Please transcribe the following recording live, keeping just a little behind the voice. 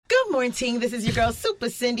morning. This is your girl, Super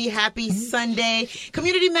Cindy. Happy Sunday.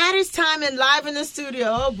 Community Matters time and live in the studio.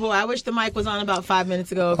 Oh, boy. I wish the mic was on about 5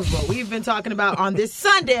 minutes ago because what we've been talking about on this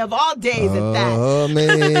Sunday of all days at that.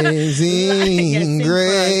 Amazing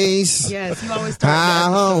grace. Yes, you always talk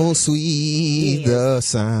how sweet the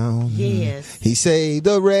sound. Yes. He saved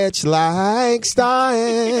a wretch like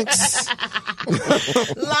Starex.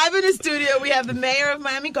 Live in the studio, we have the mayor of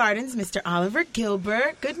Miami Gardens, Mr. Oliver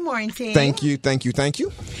Gilbert. Good morning. Thank you.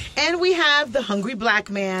 And we have the Hungry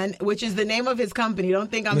Black Man, which is the name of his company.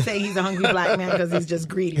 Don't think I'm saying he's a hungry black man because he's just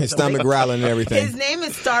greedy. His stomach growling and everything. His name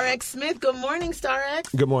is Starex Smith. Good morning,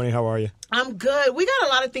 Starex. Good morning. How are you? I'm good. We got a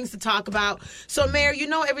lot of things to talk about. So, Mayor, you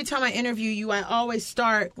know, every time I interview you, I always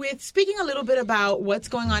start with speaking a little bit about what's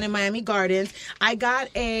going on in Miami Gardens. I got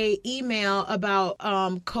a email about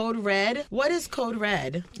Code Red. What is Code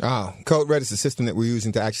Red? Oh, Code Red is a system that we're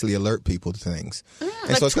using to actually alert people to things. And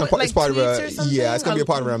like so it's part of tweets it's going to be a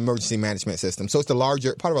part of an emergency management system. So it's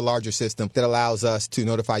part of a larger system that allows us to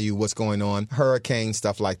notify you what's going on, hurricanes,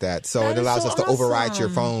 stuff like that. So it allows us to override your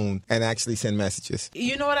phone and actually send messages.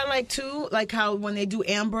 You know what I like too? Like how when they do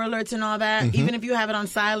Amber Alerts and all that, even if you have it on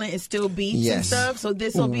silent, it still beeps and stuff. So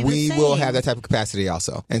this will be the same. We will have that type of capacity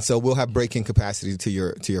also. And so we'll have break-in capacity to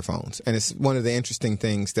your phones. And it's one of the interesting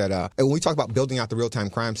things that when we talk about building out the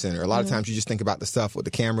real-time crime center, a lot of times you just think about the stuff with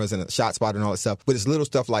the cameras and the shot spot and all that stuff. But it's little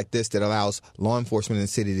stuff like this that allows law enforcement in the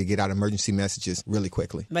city to get out emergency messages really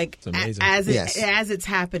quickly. Like as it's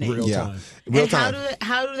happening. Real time. Real time.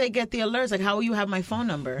 How do they get the alerts? Like how will you have my phone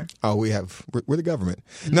number? Oh, we're the government.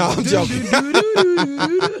 No, I'm joking.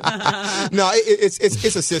 No, it's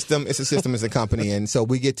a system. It's a system as a company, and so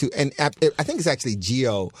we get to. And I think it's actually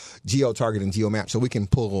geo targeting, geo map, so we can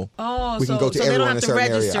pull. We can go to everyone in a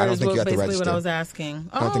certain area. I don't think you have to register. What I was asking.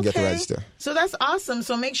 I don't think you have to register. So that's awesome.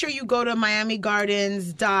 So make sure you go to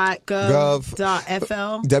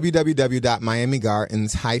miamigardens.gov.fl.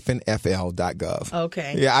 www.miamigardens-fl.gov.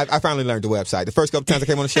 Okay. Yeah, I finally learned the website. The first couple times I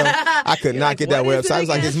came on the show, I could not get that website. I was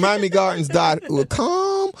like, it's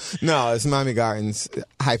miamigardens.com. No, it's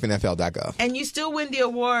miamigardens-fl.gov. And you still win the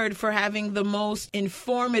award for having the most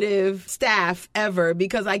informative staff ever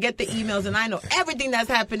because I get the emails and I know everything that's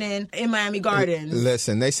happening in Miami Gardens.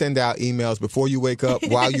 Listen, they send out emails before you wake up,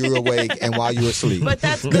 while you're awake, and while you're asleep. But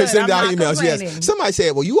that's good. They send out emails, complaining. yes. Somebody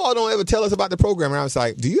said, well, you all don't ever tell us about the program. And I was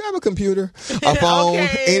like, do you have a computer, a phone,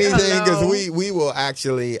 anything? Because we will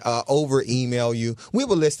actually over-email you. We have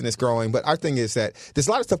a list and it's growing, but our thing is that there's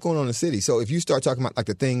a lot of stuff going on in the city. So if you start talking about like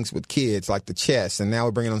the things with kids, like the chess, and now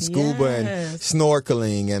we're bringing on scuba and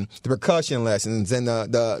snorkeling and the percussion lessons and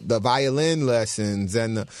the violin lessons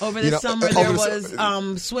and over the summer there was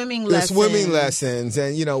swimming lessons. The swimming lessons,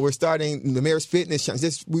 and we're starting the mayor's fitness.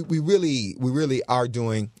 We really are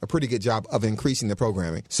doing a pretty good job of increasing the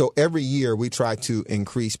programming. So every year we try to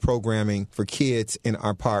increase programming for kids in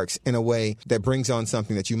our parks in a way that brings on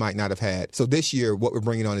something that you might not have had. So this year what we're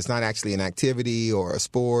bringing on is not actually an activity or a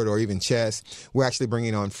sport or even chess. We're actually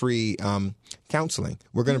bringing on free counseling.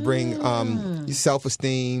 We're going to bring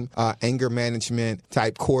self-esteem, anger management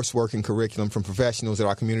type coursework and curriculum from professionals at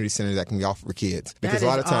our community center that can be offered for kids. Because a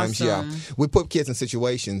lot of times, we put kids in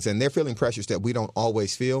situations and they're feeling pressures that we don't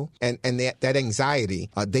always feel. And that anxiety,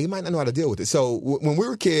 they might not know how to deal with it. So when we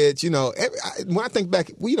were kids, when I think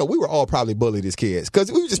back, we were all probably bullied as kids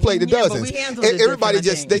because we just played the dozens. Everybody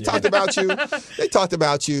they talked about you. They talked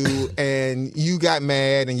about you and you got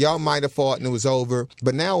mad and y'all might have fought and it was over.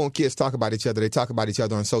 But now when kids talk about each other, they talk about each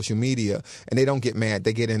other on social media and they don't get mad.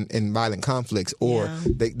 They get in violent conflicts or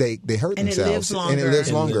they hurt themselves. And it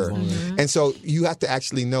lives longer. And so you have to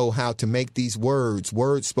actually know how to make these words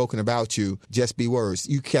spoken about you, just be words.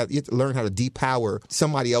 You have to learn how to depower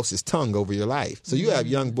somebody else's tongue over your life. So you have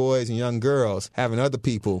young boys and young girls having other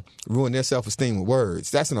people ruin their self-esteem with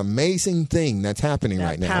words. That's an amazing thing that's happening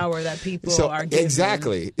right now. Power that people are given.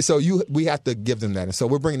 Exactly. So we have to give them that. And so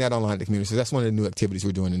we're bringing that online to the community. So that's one of the new activities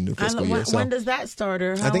we're doing in the new fiscal year. When does that start?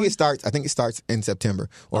 I think it starts in September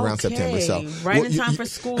or around September. So right in time for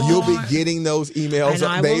school. You'll be getting those emails.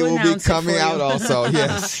 They will be coming out also.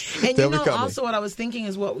 Yes. And also what I was thinking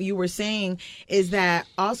is what you were saying is that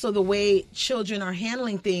also the way children are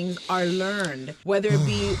handling things are learned, whether it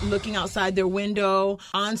be looking outside their window,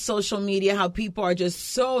 on social media, how people are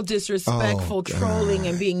just so disrespectful, trolling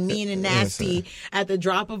and being mean and nasty at the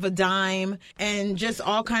drop of a dime and just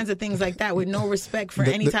all kinds of things like that with no respect for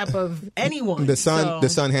any type of any anyone. The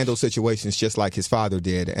son handles situations just like his father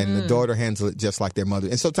did, and the daughter handles it just like their mother.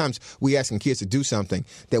 And sometimes we asking kids to do something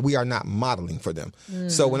that we are not modeling for them.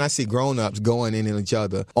 So when I see grown-ups going in each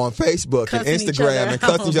other on Facebook Cussing and Instagram and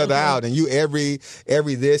cussing each other out, and you every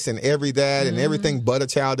this and every that and everything but a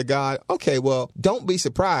child of God, okay, well, don't be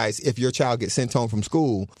surprised if your child gets sent home from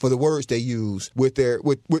school for the words they use with their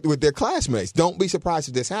classmates. Don't be surprised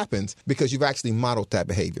if this happens because you've actually modeled that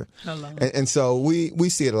behavior. And so we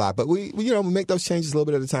see it a lot, but we make those changes a little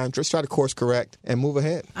bit at a time. Just try to course correct and move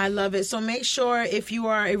ahead. I love it. So make sure if you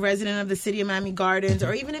are a resident of the city of Miami Gardens,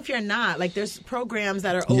 or even if you're not, like there's programs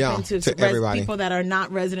that are open to everybody. People that are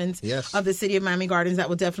not residents of the city of Miami Gardens that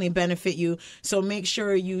will definitely benefit you. So make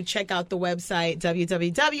sure you check out the website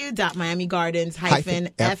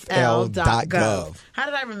www.miamigardens-fl.gov. How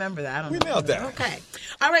did I remember that? I don't know. We nailed that. Okay.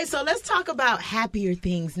 All right. So let's talk about happier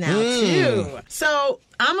things now too. So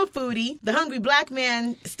I'm a foodie. The Hungry Black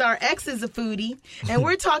Man, Starex, is a foodie. And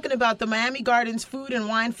we're talking about the Miami Gardens Food and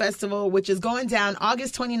Wine Festival, which is going down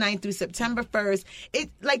August 29th through September 1st.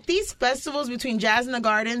 These festivals between Jazz in the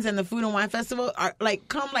Gardens and the Food and Wine Festival are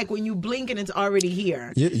come when you blink and it's already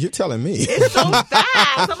here. You're telling me. It's so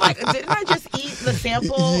fast. I'm like, didn't I just eat the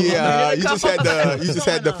sample? Yeah, you just had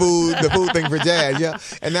the food thing for Jazz. Yeah.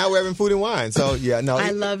 And now we're having food and wine. So yeah, no.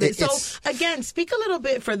 I love it. So again, speak a little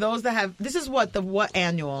bit for those that have, this is what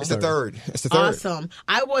annual? It's the third. Awesome.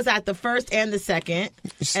 I was at the first and the second,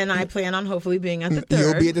 and I plan on hopefully being at the third.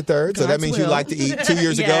 You'll be at the third, so that means you like to eat 2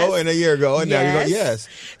 years ago and a year ago, and now you go, yes.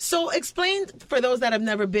 So explain for those that have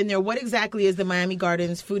never been there, what exactly is the Miami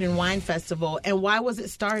Gardens Food and Wine Festival, and why was it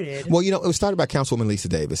started? Well, it was started by Councilwoman Lisa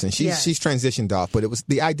Davis, and she's transitioned off, but it was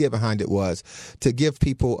the idea behind it was to give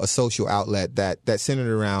people a social outlet that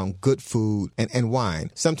centered around good food and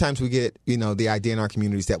wine. Sometimes we get, the idea in our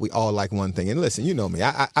communities that we all like one thing, and listen, you know me.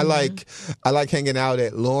 I like hanging out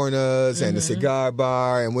at Lorna's and the cigar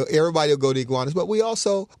bar, and everybody will go to Iguanas. But we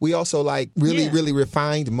also like really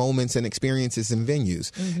refined moments and experiences and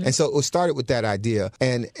venues. And so it started with that idea,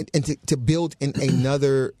 and to build in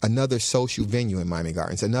another social venue in Miami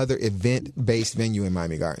Gardens, another event-based venue in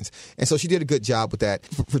Miami Gardens. And so she did a good job with that.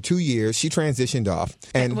 For 2 years, she transitioned off.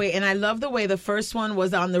 And I love the way the first one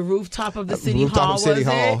was on the rooftop of the City Hall.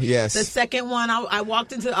 Yes. The second one, I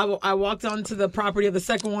walked onto the property of the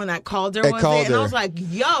second one at Calder, and I was like,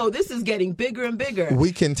 yo, this is getting bigger and bigger.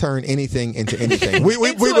 We can turn anything into anything. we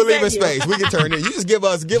believe in space. We can turn it. You just give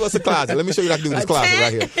us a closet. Let me show you what I can do in this closet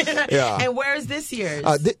right here. Yeah. And where is this year's?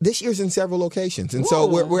 This year's in several locations. And so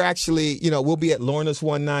we're actually, we'll be at Lorna's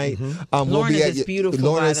one night. Lorna's is beautiful.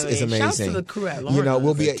 Lorna's is amazing. Shout out to the crew at Lorna's.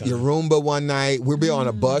 We'll be at Yarumba one night. We'll be on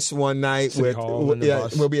a bus one night.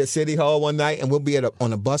 We'll be at City Hall one night, and we'll be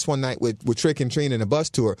on a bus one night with Trick and Trina and a bus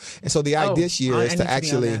tour. And so the idea this year is to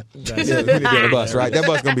actually we need to be on a bus, right? That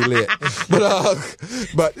bus is gonna be lit.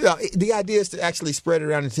 But the idea is to actually spread it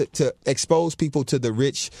around and to expose people to the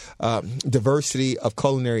rich diversity of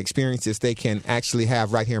culinary experiences they can actually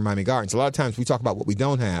have right here in Miami Gardens. A lot of times we talk about what we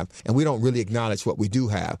don't have, and we don't really acknowledge what we do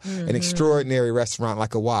have. An extraordinary restaurant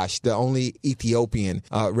like Awash, the only Ethiopian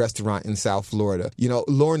restaurant in South Florida.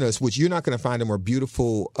 Lorna's, which you're not going to find a more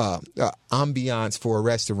beautiful ambiance for a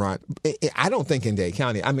restaurant. I don't think in Dade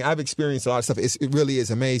County. I mean, I've experienced a lot of stuff. It really is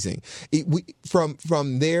amazing.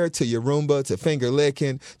 From there to Yarumba to Finger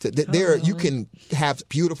Licking to there, you can have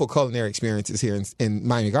beautiful culinary experiences here in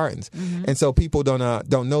Miami Gardens, and so people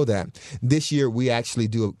don't know that. This year, we actually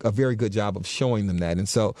do a very good job of showing them that, and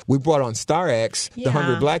so we brought on Starex, the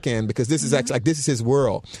Hungry Black Man, because this is actually this is his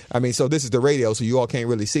world. I mean, so this is the radio, so you all can't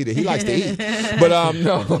really see that he likes to eat, but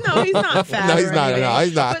no, he's not fat. No, he's not. No,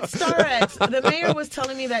 he's not. But Starex, the mayor was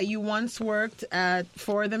telling me that you once worked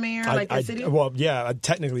for the mayor, the city. Well, yeah,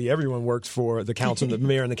 technically everyone works for the council, the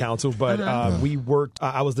mayor and the council, but we worked.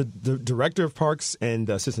 I was the director of parks and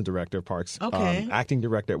the assistant director of parks. Okay. Acting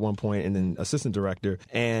director at one point, and then assistant director,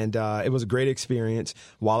 and it was a great experience.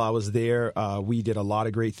 While I was there, we did a lot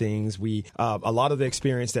of great things. A lot of the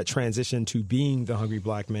experience that transitioned to being the Hungry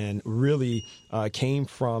Black Man really came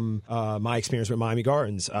from my experience with Miami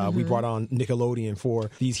Gardens. We brought on Nickelodeon for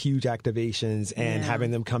these huge activations and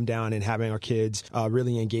having them come down and having our kids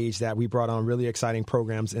really engage that. We brought on really exciting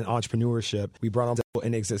programs in entrepreneurship. We brought on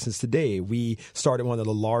in existence today. We started one of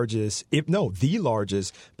the largest, the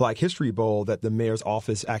largest Black History Bowl that the mayor's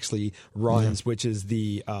office actually runs, which is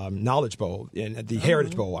the Knowledge Bowl, and the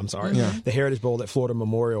Heritage Bowl, the Heritage Bowl at Florida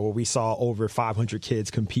Memorial, where we saw over 500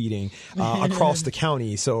 kids competing across the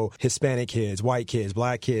county. So Hispanic kids, white kids,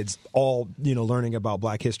 Black kids, all, learning about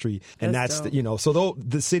Black history. And that's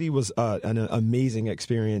the city was an amazing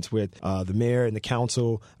experience with the mayor and the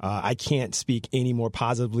council. I can't speak any more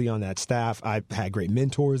positively on that staff. I had great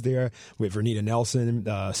mentors there with Vernita Nelson,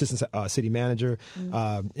 assistant city manager,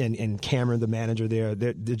 and Cameron, the manager there.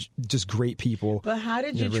 They're just great people. But how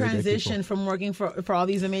did you transition from working for all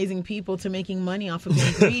these amazing people to making money off of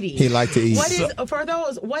being greedy? He liked to eat. What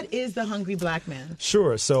is the Hungry Black Man?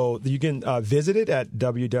 Sure. So you can visit it at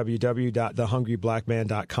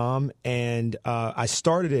www.thehungryblackman.com. And I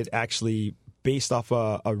started it actually based off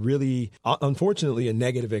a really, unfortunately, a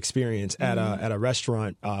negative experience at a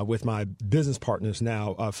restaurant with my business partners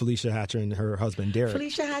now, Felicia Hatcher and her husband Derek.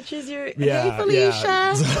 Felicia Hatcher's hey Felicia.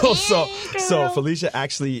 Yeah. So Felicia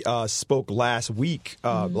actually spoke last week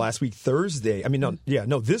Thursday.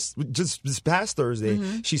 This past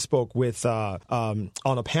Thursday she spoke with on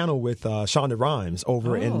a panel with Shonda Rhimes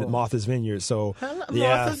over in Martha's Vineyard. So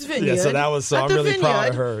Martha's Vineyard. So that was I'm really proud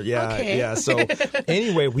of her. Yeah. So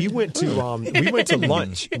anyway, we went to lunch. And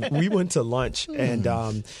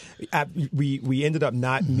we ended up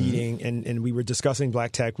not meeting, and we were discussing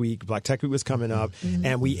Black Tech Week. Black Tech Week was coming up,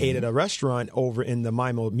 and we ate at a restaurant over in the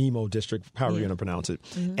Mimo district, however you're going to pronounce it.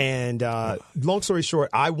 And long story short,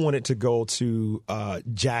 I wanted to go to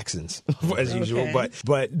Jackson's as usual, but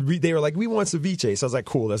they were like, we want ceviche. So I was like,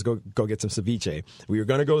 cool, let's go get some ceviche. We were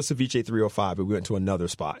going to go to Ceviche 305, but we went to another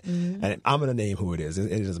spot. And I'm going to name who it is. It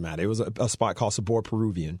doesn't matter. It was a spot called Sabor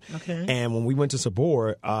Peruvian. Okay. And when we went to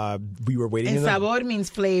Sabor, we were waiting. And Sabor means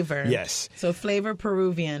flavor. Yes. So Flavor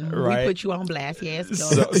Peruvian. Right. We put you on blast. Yes.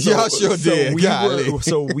 Y'all sure did.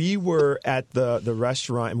 So we were at the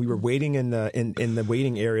restaurant, and we were waiting in the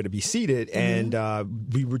waiting area to be seated, and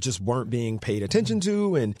we weren't being paid attention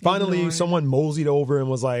to. And finally, someone moseyed over and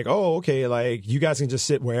was like, "Oh, okay, like you guys can just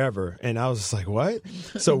sit wherever." And I was just like, "What?"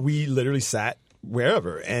 So we literally sat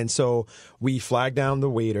wherever. And so we flagged down the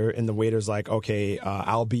waiter, and the waiter's like, okay,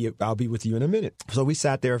 I'll be with you in a minute. So we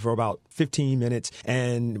sat there for about 15 minutes,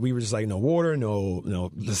 and we were just like, no water,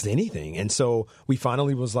 no, just anything. And so we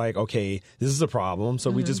finally was like, okay, this is a problem.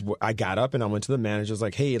 So I got up and I went to the manager, was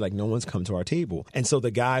like, hey, like no one's come to our table. And so the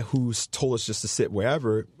guy who told us just to sit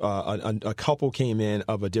wherever, a couple came in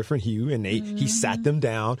of a different hue, and he sat them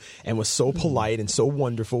down and was so polite and so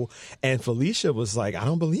wonderful. And Felicia was like, I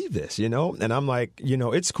don't believe this, And I'm like,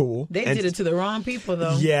 it's cool. They did it to the wrong people,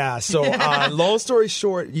 though. Yeah. So long story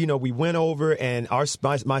short, we went over, and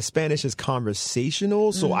my Spanish is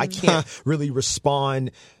conversational, so I can't really respond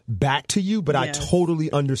back to you, but I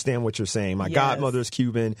totally understand what you're saying. My godmother's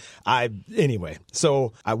Cuban.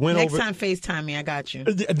 So I went over. Next time, FaceTime me. I got you.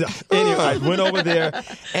 Anyway, I went over there,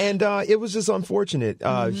 and it was just unfortunate.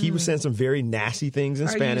 He was saying some very nasty things in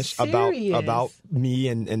Spanish about me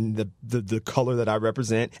and the color that I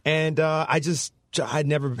represent, and I just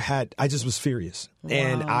was furious. Wow.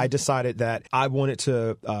 And I decided that I wanted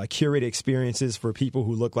to curate experiences for people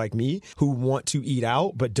who look like me, who want to eat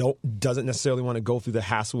out, but doesn't necessarily want to go through the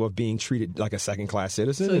hassle of being treated like a second-class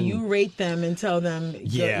citizen. So you rate them and tell them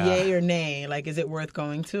yay or nay, like, is it worth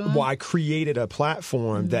going to? Well, I created a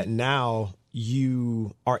platform that now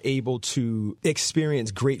you are able to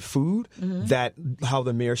experience great food, that how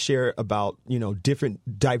the mayor shared about, different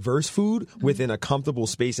diverse food within a comfortable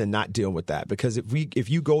space, and not deal with that. Because if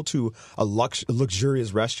you go to a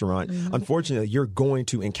luxurious restaurant, unfortunately, you're going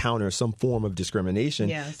to encounter some form of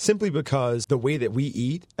discrimination simply because the way that we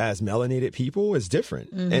eat as melanated people is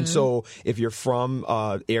different. And so if you're from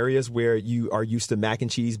areas where you are used to mac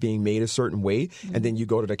and cheese being made a certain way, and then you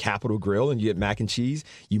go to the Capitol Grill and you get mac and cheese,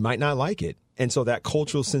 you might not like it. And so that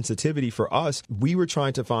cultural sensitivity for us, we were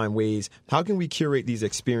trying to find ways, how can we curate these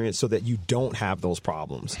experiences so that you don't have those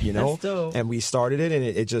problems, That's dope. And we started it, and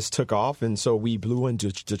it just took off. And so we blew into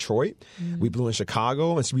Detroit, we blew in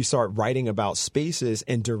Chicago, and so we started writing about spaces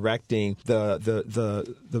and directing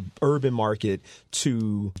the urban market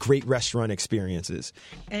to great restaurant experiences.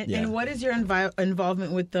 And what is your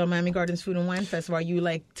involvement with the Miami Gardens Food and Wine Festival? Are you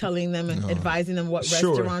like telling them and advising them what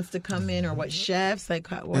restaurants to come in, or what chefs? Like,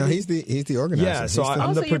 he's the organizer. Yeah, so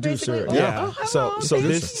I'm the producer.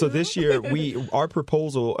 So this year our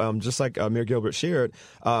proposal, just like Mayor Gilbert shared,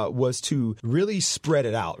 was to really spread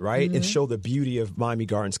it out, right, and show the beauty of Miami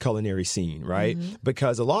Gardens culinary scene, right?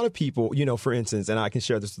 Because a lot of people, for instance, and I can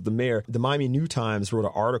share this with the mayor, the Miami New Times wrote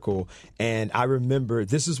an article, and I remember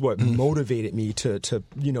this is what motivated me to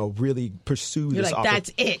really pursue You're this. Like,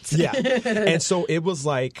 that's it. Yeah, and so it was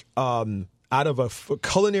like. out of a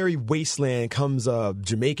culinary wasteland comes a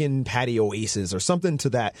Jamaican patty oasis or something to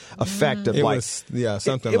that effect of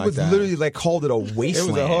something it like was that. literally like called it a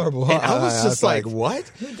wasteland. It was a horrible. And I was just like, what?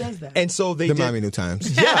 Who does that? And so they the did, Miami New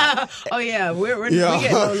Times. Yeah. Oh yeah, we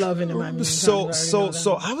get no love in the Miami New Times.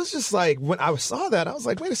 So I was just like, when I saw that, I was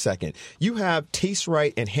like, wait a second. You have Taste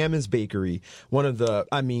Right and Hammond's Bakery, some of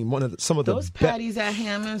the those patties at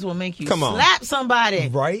Hammond's will make you Come on. slap somebody,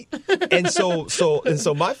 right? And so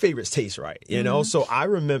my favorite's Taste Right, you know. So I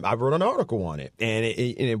remember I wrote an article on it, and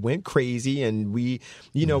it went crazy, and we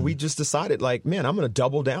just decided, like, man, I'm going to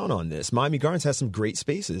double down on this. Miami Gardens has some great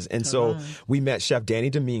spaces, and so we met Chef Danny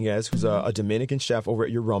Dominguez, who's a Dominican chef over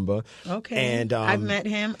at Yorumba. Okay, and I've met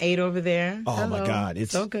him. Ate over there. Oh Hello. my God,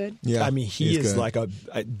 it's so good. Yeah, I mean, he is good.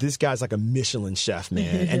 this guy's like a Michelin chef,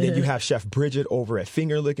 man. And then you have Chef Bridget over at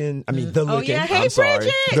Finger Lickin'. I mean, the Lickin'. Oh yeah, hey I'm sorry.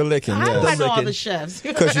 Bridget. The Lickin', How do I know all Lickin'. the chefs?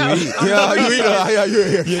 Because you eat. Yeah.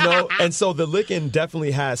 You know, and so the Lickin'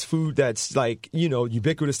 definitely has food that's like,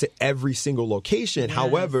 ubiquitous to every single location. Yes.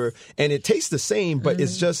 However, and it tastes the same, but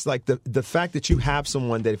it's just like the fact that you have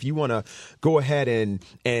someone that if you want to go ahead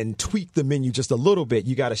and tweak the menu just a little bit,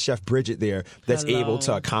 you got a Chef Bridget there that's able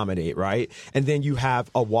to accommodate, right? And then you have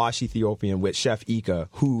Awash Ethiopian with Chef Ika,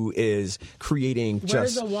 who is creating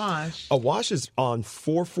Where's Awash? Awash is on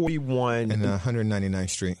 441 And 199th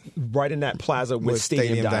Street. right in that plaza with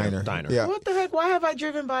Stadium Diner. Yeah. What the heck? Why have I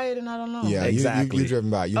driven by it and I don't know? Yeah, Exactly. You driven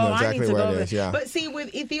by it. You know I need exactly to where go it there. is. Yeah. But see,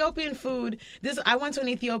 with Ethiopian food, I went to an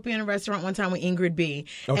Ethiopian restaurant one time with Ingrid B.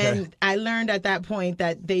 Okay. And I learned at that point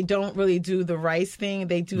that they don't really do the rice thing.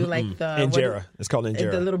 They do like the Injera. It's called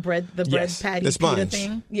injera. The little bread, bread Yes. patty The pita sponge.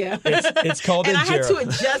 thing. Yeah. It's called and injera. I had to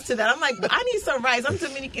adjust to that. I'm like, I need some rice. I'm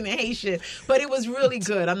Dominican and Haitian, but it was really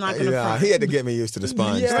good. I'm not gonna Yeah, front. he had to get me used to the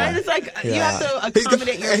sponge. Yeah, right? thing. It's like you Yeah. have to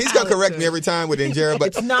accommodate your He's gonna palate correct to me it. every time with injera, but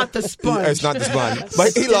It's not the sponge. It's not the sponge.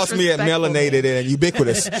 But he lost me at Disrespectful, melanated man. and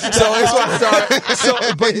ubiquitous. So it's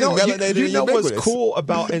what But no, melanated you and know what's ubiquitous. cool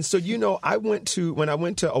about, and so when I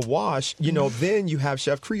went to Awash, then you have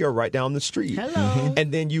Chef Creole right down the street. Hello.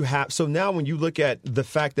 And then you have, so now when you look at the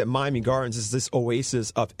fact that Miami Gardens is this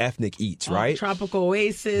oasis of ethnic eats, right? Tropical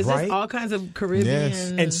oasis. Right? There's all kinds of Caribbean.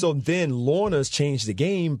 Yes. And so then Lorna's changed the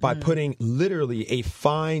game by putting literally a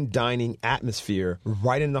fine dining atmosphere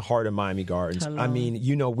right in the heart of Miami Gardens. Hello. I mean,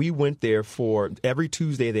 we went there for every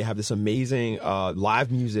Tuesday. They have this amazing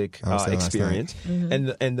live music I was there last experience,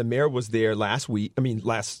 and the mayor was there last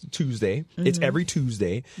Tuesday. It's every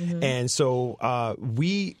Tuesday, and so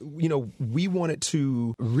we wanted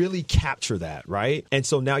to really capture that, right? And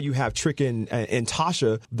so now you have Trick and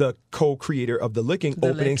Tasha, the co-creator of the Licking,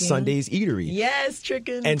 opening Licking. Sunday's Eatery. Yes,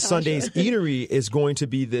 chicken. And Sunday's Eatery is going to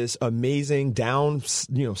be this amazing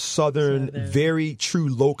southern, very true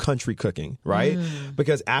low country cooking, right?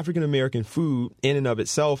 Because African American food in and of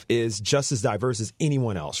itself is just as diverse as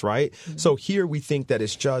anyone else, right? So here we think that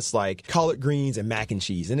it's just like collard greens and mac and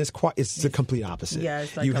cheese, and it's the complete opposite. Yeah,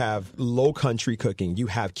 it's like you have low country cooking, you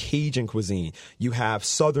have Cajun cuisine, you have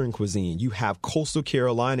Southern cuisine, you have coastal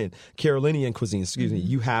Carolinian cuisine,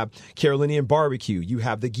 you have Carolinian barbecue, you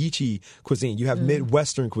have the Geechee cuisine, you have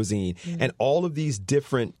Midwestern cuisine, and all of this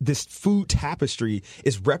food tapestry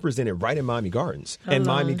is represented right in Miami Gardens. And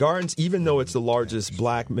Miami Gardens, even though it's the largest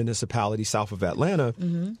black municipality south of Atlanta,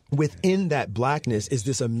 within that blackness is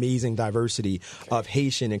this amazing diversity of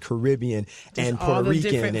Haitian and Caribbean and Puerto all the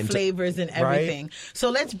Rican different and flavors and right? everything. So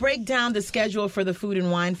let's break down the schedule for the Food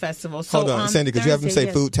and Wine Festival. So Hold on, Sandy, could you have him say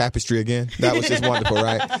Thursday, food tapestry again? That was just wonderful,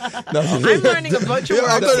 right? No. I'm learning a bunch of words.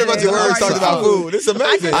 I'm learning about your words talking about food. It's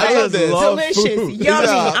amazing. I love this. Delicious, yummy.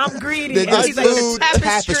 I'm greedy. This And he's like, food the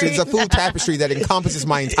tapestry. It's a food tapestry that encompasses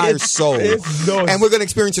my entire soul. no, And we're going to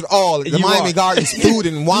experience it all. The You Miami are. Gardens Food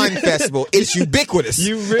and Wine Festival. It's ubiquitous.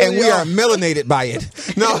 You really and we are. are melanated by it.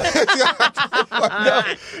 No.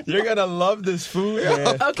 You're gonna love this food,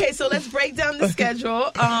 man. Okay, so let's break down the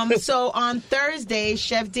schedule. So on Thursday,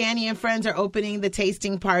 Chef Danny and friends are opening the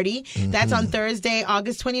tasting party. That's on Thursday,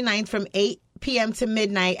 August 29th from 8 p.m. to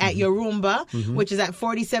midnight at Yorumba, which is at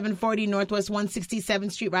 4740 Northwest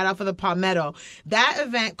 167th Street, right off of the Palmetto. That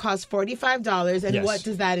event costs $45, and Yes. what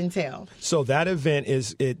does that entail? So that event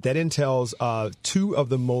that entails two of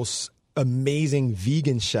the most amazing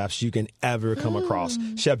vegan chefs you can ever come across.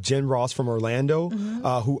 Chef Jen Ross from Orlando,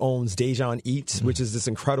 who owns Dejan Eats, which is this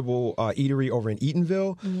incredible eatery over in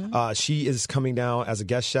Eatonville. She is coming down as a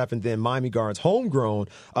guest chef. And then Miami Gardens homegrown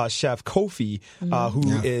Chef Kofi,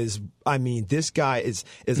 who is, I mean, this guy is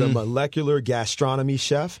a molecular gastronomy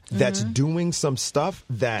chef that's doing some stuff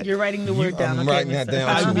that... You're writing the word down. I'm Okay, writing that Mr.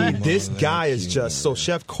 down. I mean, this guy is just... So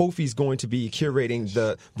Chef Kofi's going to be curating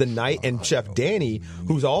the night, and Chef Danny,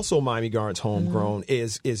 who's also Miami Miami Gardens Homegrown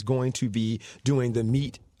is going to be doing the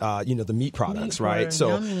meat. The meat products, right?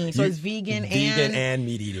 So it's vegan and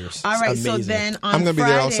meat eaters. All right. Amazing. So then on I'm going to be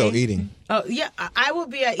there also eating. Oh yeah, I will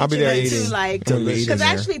be at each I'll be there event eating. too. Like, because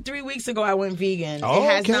actually 3 weeks ago I went vegan. Oh, it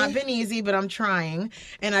has okay. not been easy, but I'm trying,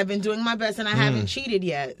 and I've been doing my best, and I haven't cheated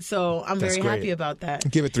yet. So I'm That's very great. happy about that.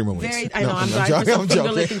 Give it 3 more weeks. I know. I'm sorry for some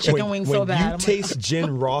finger-licking chicken wings so bad. When you taste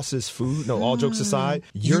Jen Ross's food, no, all jokes aside,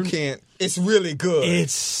 you can't. It's really good.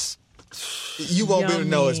 You won't be able to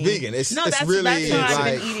know it's vegan. It's really that's what I've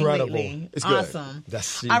been eating incredible. lately. It's good. Awesome.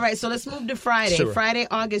 All right, so let's move to Friday. Sure. Friday,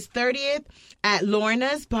 August 30th at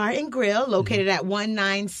Lorna's Bar and Grill, located at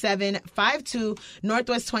 19752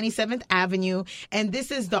 Northwest 27th Avenue. And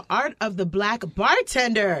this is the Art of the Black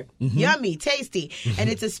Bartender. Yummy, tasty. And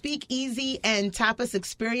it's a speakeasy and tapas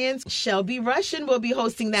experience. Shelby Russian will be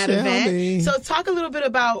hosting that event. So talk a little bit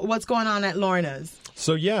about what's going on at Lorna's.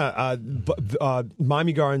 So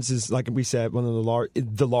Miami Gardens is, like we said, one of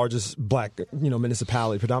the largest black,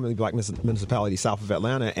 municipality, predominantly black municipality south of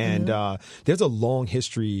Atlanta, and there's a long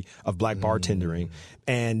history of black bartendering.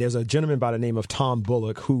 And there's a gentleman by the name of Tom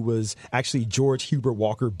Bullock who was actually George Hubert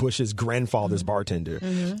Walker Bush's grandfather's bartender,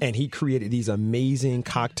 and he created these amazing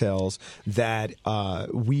cocktails that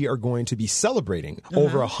we are going to be celebrating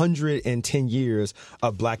over 110 years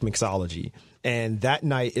of black mixology. And that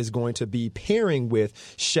night is going to be pairing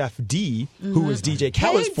with Chef D, who is DJ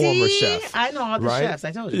Khaled's former chef. I know all the chefs.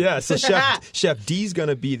 I told you. Yeah, so Chef D's going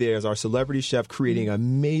to be there as our celebrity chef, creating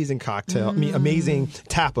amazing amazing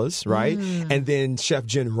tapas, right? And then Chef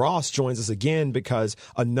Jen Ross joins us again because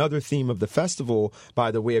another theme of the festival,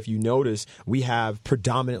 by the way, if you notice, we have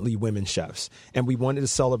predominantly women chefs. And we wanted to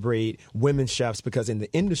celebrate women chefs because in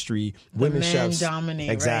the industry, women chefs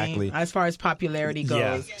dominate, exactly, right? As far as popularity goes.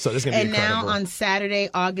 Yeah, so this is going to be incredible. Now on Saturday,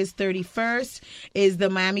 August 31st, is the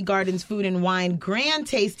Miami Gardens Food and Wine Grand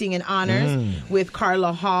Tasting and Honors with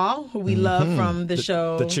Carla Hall, who we love from the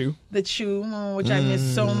show The Chew, which I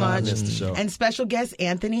miss so much. I missed the show. And special guest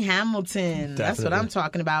Anthony Hamilton. That's what I'm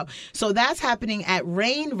talking about. So that's happening at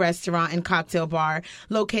Rain Restaurant and Cocktail Bar,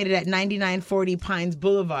 located at 9940 Pines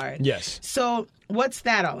Boulevard. Yes. So what's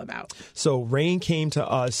that all about? So Rain came to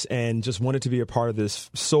us and just wanted to be a part of this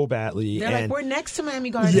so badly. They're and like, we're next to Miami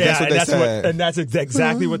Gardens. Yeah, that's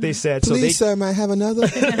exactly what they said. So Please, sir, might I have another?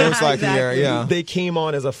 It was like, Exactly. yeah. They came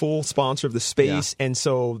on as a full sponsor of the space, and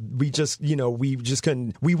so we just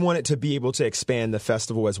couldn't. We wanted to be able to expand the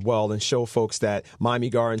festival as well and show folks that Miami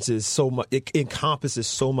Gardens is so much. It encompasses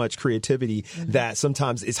so much creativity that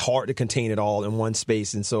sometimes it's hard to contain it all in one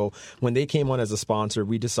space. And so when they came on as a sponsor,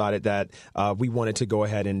 we decided that we wanted to go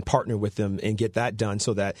ahead and partner with them and get that done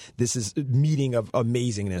so that this is a meeting of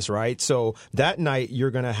amazingness, right? So that night you're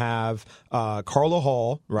going to have Carla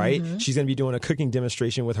Hall, right? She's going to be doing a cooking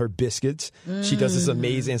demonstration with her biscuits. She does this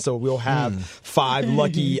amazing. So we'll have 5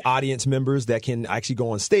 lucky audience members that can actually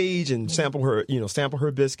go on stage and sample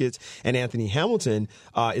her biscuits. And Anthony Hamilton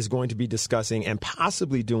is going to be discussing and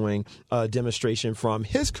possibly doing a demonstration from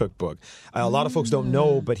his cookbook. A lot of folks don't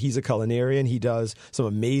know, but he's a culinarian. He does some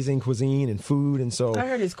amazing cuisine and food. And so I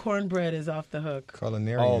heard his cornbread is off the hook.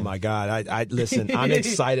 Culinarian. Oh my God! I listen. I'm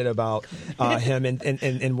excited about him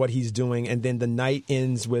and what he's doing. And then the night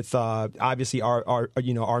ends with obviously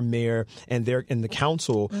our mayor and the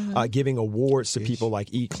council giving awards to people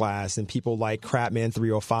like E-Class and people like Crabman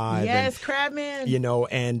 305. Yes, Crabman.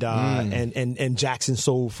 And Jackson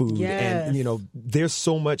Soul Food. Yes. And there's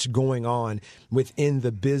so much going on within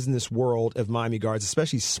the business world of Miami Gardens,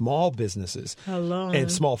 especially small businesses and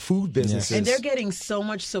small food businesses. And they're getting so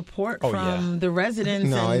much support from the residents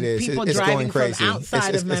No, and it is. people It's driving going crazy. from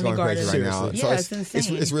outside of Miami going Gardens. crazy right now. Yeah, So it's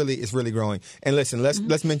insane. It's really growing. And listen,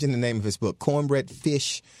 let's mention the name of his book, Cornbread,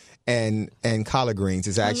 Fish, and collard greens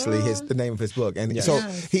is actually the name of his book. And so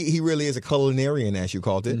he really is a culinarian, as you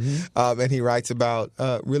called it. And he writes about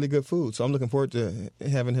really good food. So I'm looking forward to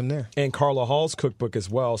having him there. And Carla Hall's cookbook as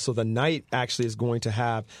well. So the night actually is going to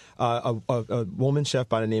have a woman chef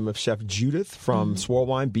by the name of Chef Judith from Swirl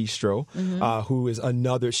Wine Bistro, who is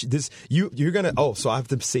another. You're gonna. Oh, so I have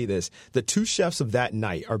to say this: the 2 chefs of that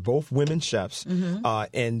night are both women chefs,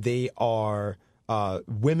 and they are.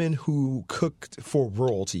 Women who cooked for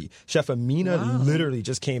royalty. Chef Amina literally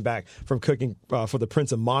just came back from cooking for the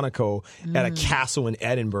Prince of Monaco at a castle in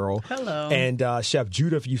Edinburgh. Hello. And Chef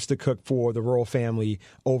Judith used to cook for the royal family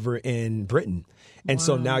over in Britain. And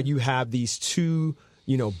so now you have these 2,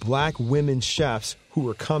 black women chefs who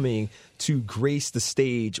are coming to grace the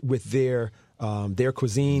stage with their their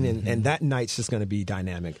cuisine, and that night's just going to be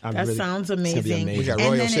dynamic. That sounds It's gonna be amazing. We got And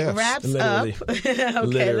royal then chefs. it wraps Literally. up.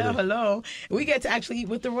 Okay, Literally. hello. We get to actually eat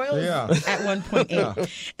with the royals at 1.8.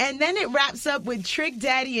 And then it wraps up with Trick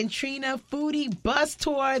Daddy and Trina Foodie Bus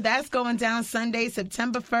Tour. That's going down Sunday,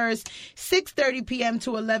 September 1st, 6:30 p.m.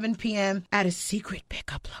 to 11 p.m. at a secret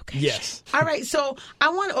pickup location. Yes. All right, so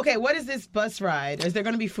what is this bus ride? Is there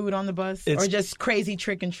going to be food on the bus? Or just crazy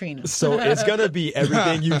Trick and Trina? So it's going to be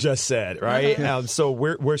everything you just said, right? So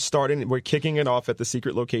we're kicking it off at the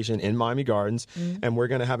secret location in Miami Gardens, and we're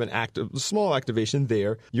going to have a small activation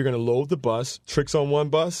there. You're going to load the bus. Trick's on one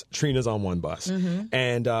bus, Trina's on one bus.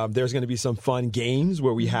 And there's going to be some fun games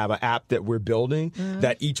where we have an app that we're building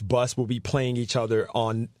that each bus will be playing each other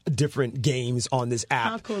on different games on this app.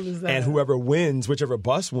 How cool is that? And whoever wins, whichever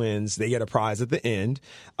bus wins, they get a prize at the end.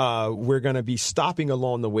 We're going to be stopping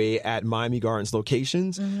along the way at Miami Gardens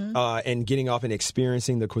locations and getting off and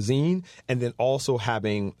experiencing the cuisine, and then also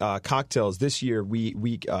having cocktails. This year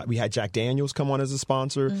we had Jack Daniels come on as a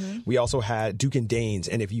sponsor. We also had Duke and Danes,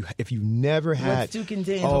 and if you never had What's Duke and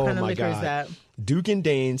Danes? oh What kind of my liquor is God. that? Duke and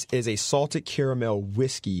Danes is a salted caramel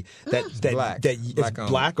whiskey that Black. is Black owned.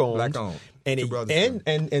 black owned. Black owned. And, Two it, brothers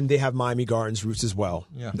and they have Miami Gardens roots as well.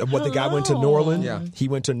 Yeah. What the guy went to Norland. Yeah. He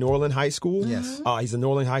went to Norland High School. Yes. He's a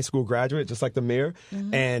Norland High School graduate, just like the mayor.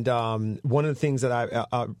 And one of the things that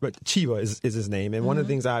Chiva is his name, and one of the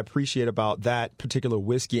things I appreciate about that particular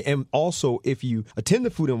whiskey, and also if you attend the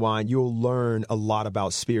Food and Wine, you'll learn a lot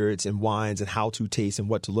about spirits and wines and how to taste and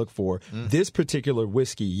what to look for. This particular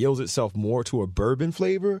whiskey yields itself more to a bourbon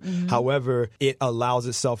flavor. However, it allows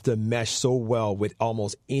itself to mesh so well with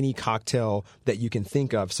almost any cocktail that you can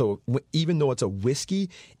think of. So even though it's a whiskey,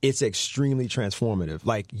 it's extremely transformative.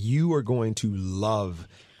 Like, you are going to love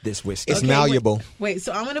this whiskey. It's malleable. Wait,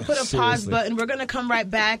 so I'm going to put a pause Seriously. button. We're going to come right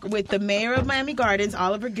back with the mayor of Miami Gardens,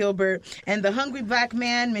 Oliver Gilbert, and the hungry black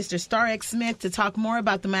man, Mr. Starex Smith, to talk more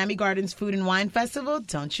about the Miami Gardens Food and Wine Festival.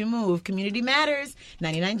 Don't you move. Community matters.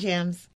 99 Jams.